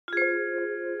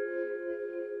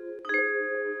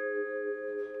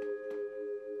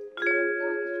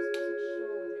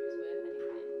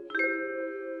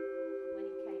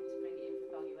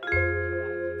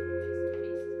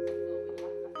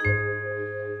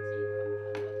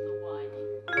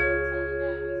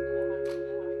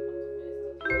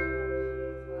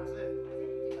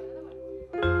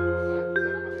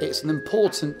It's an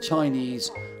important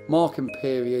Chinese marking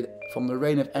period from the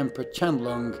reign of Emperor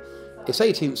Qianlong. It's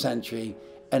 18th century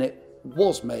and it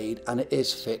was made and it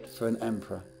is fit for an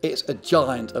emperor. It's a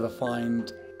giant of a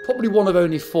find, probably one of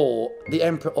only 4. The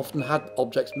emperor often had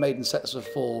objects made in sets of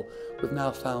 4. We've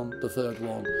now found the 3rd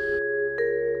one.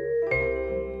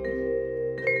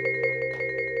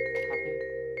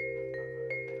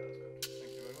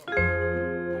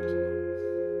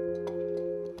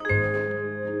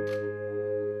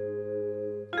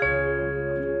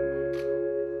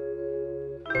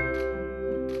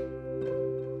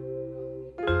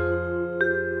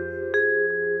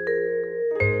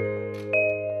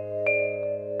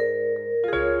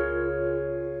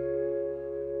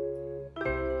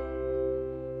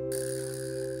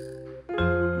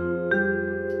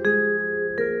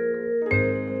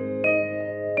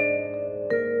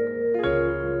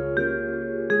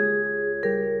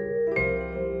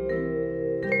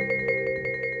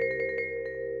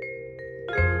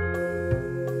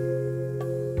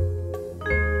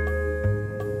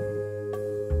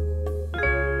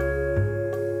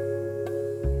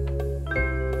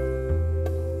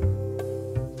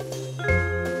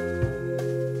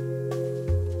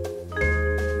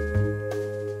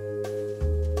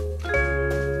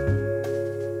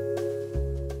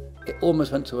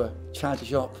 Almost went to a charity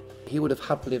shop. He would have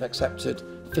happily have accepted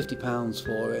 £50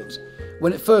 for it.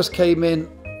 When it first came in,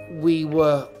 we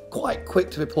were quite quick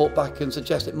to report back and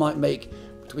suggest it might make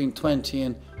between £20,000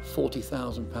 and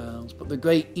 £40,000. But the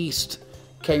Great East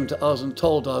came to us and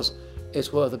told us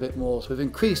it's worth a bit more. So we've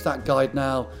increased that guide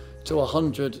now to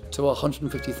 £100,000 to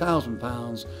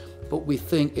 £150,000. But we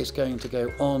think it's going to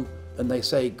go on, and they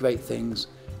say great things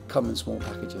come in small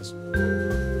packages.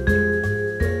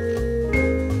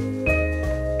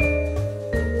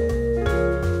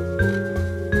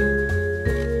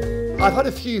 I've had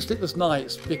a few sleepless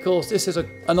nights because this is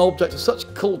an object of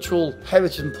such cultural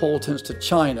heritage importance to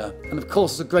China, and of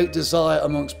course there's a great desire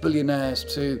amongst billionaires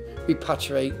to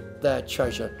repatriate their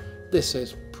treasure. This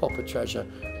is proper treasure.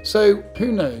 So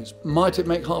who knows, might it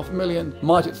make $500,000?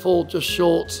 Might it fall just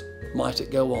short? Might it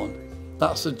go on?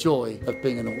 That's the joy of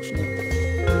being an auctioneer.